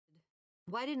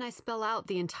Why didn't I spell out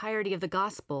the entirety of the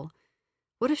gospel?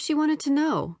 What if she wanted to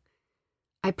know?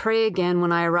 I pray again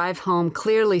when I arrive home,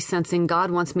 clearly sensing God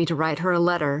wants me to write her a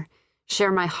letter,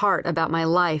 share my heart about my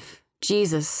life,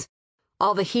 Jesus,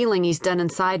 all the healing He's done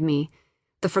inside me,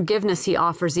 the forgiveness He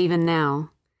offers even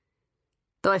now.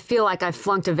 Though I feel like I've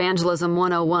flunked Evangelism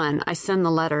 101, I send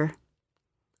the letter.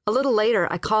 A little later,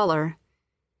 I call her.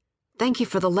 "Thank you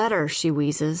for the letter," she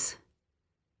wheezes.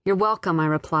 "You're welcome," I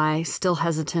reply, still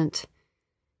hesitant.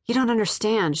 "You don't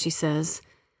understand," she says.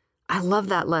 "I love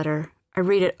that letter. I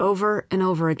read it over and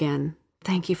over again.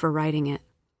 Thank you for writing it."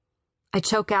 I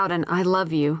choke out an "I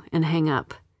love you" and hang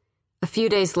up. A few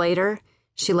days later,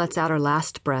 she lets out her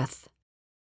last breath.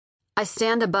 I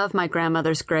stand above my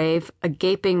grandmother's grave, a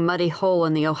gaping, muddy hole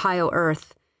in the Ohio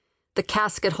earth. The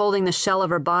casket holding the shell of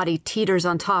her body teeters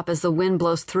on top as the wind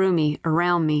blows through me,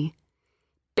 around me.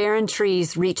 Barren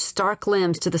trees reach stark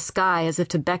limbs to the sky as if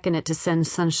to beckon it to send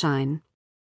sunshine.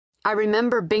 I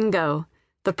remember bingo,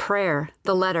 the prayer,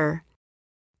 the letter.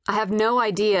 I have no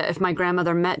idea if my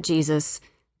grandmother met Jesus,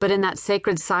 but in that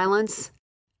sacred silence,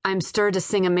 I am stirred to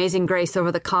sing Amazing Grace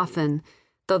over the coffin,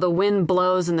 though the wind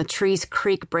blows and the trees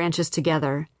creak branches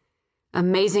together.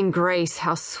 Amazing grace,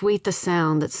 how sweet the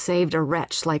sound that saved a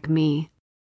wretch like me.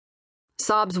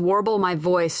 Sobs warble my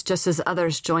voice just as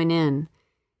others join in.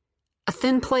 A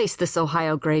thin place, this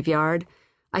Ohio graveyard.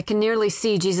 I can nearly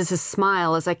see Jesus'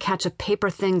 smile as I catch a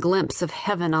paper-thin glimpse of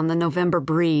heaven on the November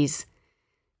breeze.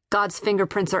 God's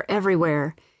fingerprints are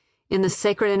everywhere, in the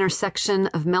sacred intersection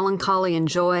of melancholy and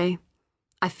joy.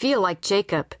 I feel like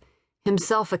Jacob,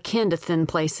 himself akin to thin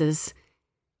places.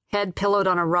 Head pillowed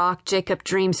on a rock, Jacob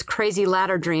dreams crazy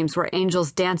ladder dreams where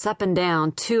angels dance up and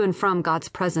down, to and from God's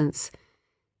presence.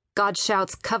 God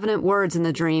shouts covenant words in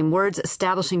the dream, words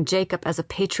establishing Jacob as a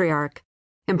patriarch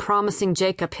and promising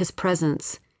Jacob his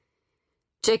presence.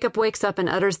 Jacob wakes up and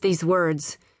utters these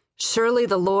words, "Surely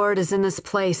the Lord is in this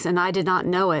place, and I did not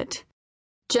know it."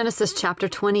 Genesis chapter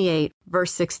 28,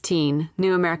 verse 16,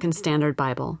 New American Standard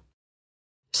Bible.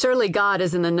 Surely God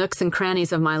is in the nooks and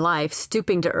crannies of my life,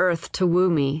 stooping to earth to woo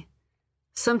me.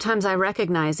 Sometimes I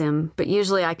recognize Him, but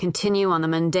usually I continue on the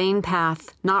mundane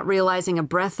path, not realizing a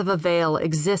breath of a veil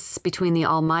exists between the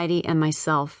Almighty and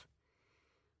myself.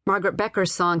 Margaret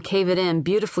Becker's song Cave It In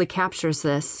beautifully captures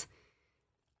this.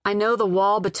 I know the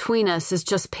wall between us is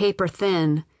just paper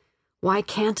thin. Why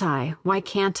can't I? Why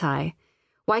can't I?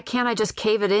 Why can't I just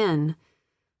cave it in?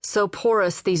 So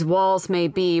porous these walls may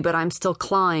be, but I'm still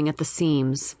clawing at the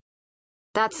seams.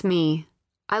 That's me.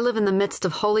 I live in the midst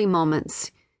of holy moments,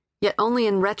 yet only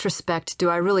in retrospect do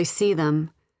I really see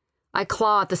them. I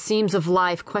claw at the seams of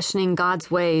life, questioning God's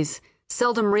ways,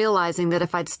 seldom realizing that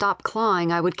if I'd stop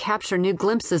clawing, I would capture new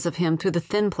glimpses of Him through the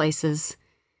thin places.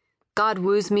 God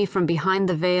woos me from behind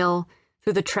the veil,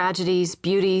 through the tragedies,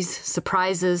 beauties,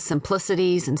 surprises,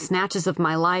 simplicities, and snatches of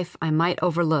my life I might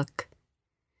overlook.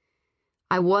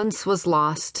 I once was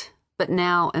lost, but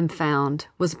now am found,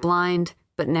 was blind,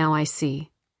 but now I see.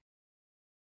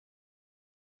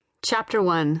 Chapter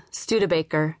 1,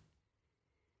 Studebaker.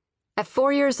 At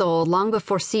 4 years old, long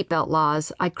before seatbelt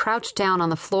laws, I crouched down on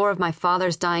the floor of my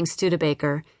father's dying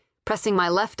Studebaker, pressing my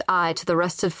left eye to the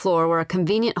rusted floor where a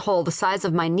convenient hole the size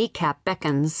of my kneecap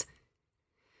beckons.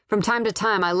 From time to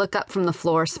time, I look up from the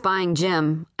floor, spying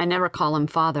Jim, I never call him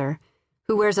father,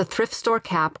 who wears a thrift store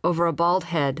cap over a bald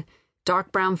head,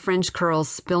 dark brown fringe curls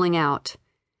spilling out.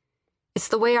 It's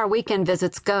the way our weekend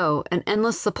visits go, an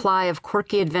endless supply of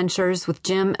quirky adventures with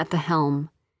Jim at the helm.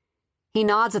 He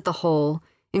nods at the hole,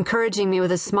 encouraging me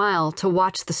with a smile to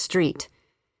watch the street.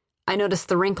 I notice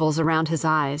the wrinkles around his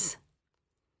eyes.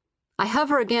 I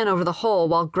hover again over the hole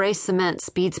while gray cement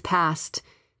speeds past,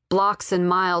 blocks and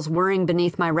miles whirring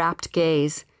beneath my rapt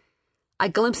gaze. I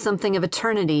glimpse something of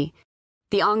eternity,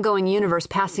 the ongoing universe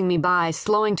passing me by,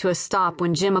 slowing to a stop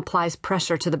when Jim applies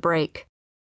pressure to the brake.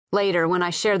 Later, when I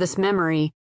share this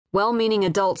memory, well-meaning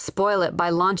adults spoil it by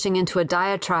launching into a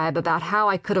diatribe about how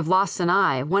I could have lost an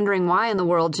eye, wondering why in the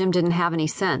world Jim didn't have any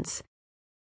sense.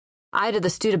 I to the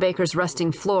Studebaker's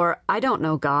rusting floor, I don't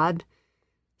know God.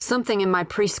 Something in my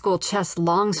preschool chest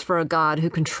longs for a God who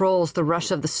controls the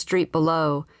rush of the street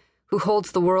below, who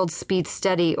holds the world's speed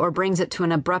steady or brings it to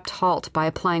an abrupt halt by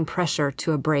applying pressure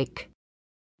to a brake.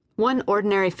 One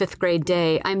ordinary fifth-grade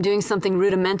day, I'm doing something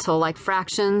rudimental like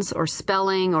fractions or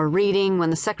spelling or reading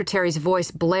when the secretary's voice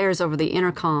blares over the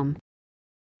intercom.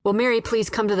 "Will Mary please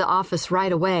come to the office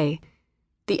right away?"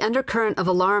 The undercurrent of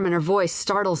alarm in her voice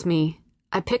startles me.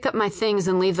 I pick up my things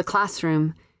and leave the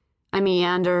classroom. I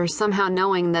meander, somehow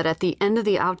knowing that at the end of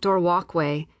the outdoor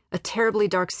walkway, a terribly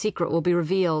dark secret will be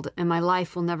revealed and my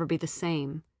life will never be the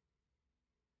same.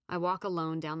 I walk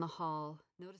alone down the hall,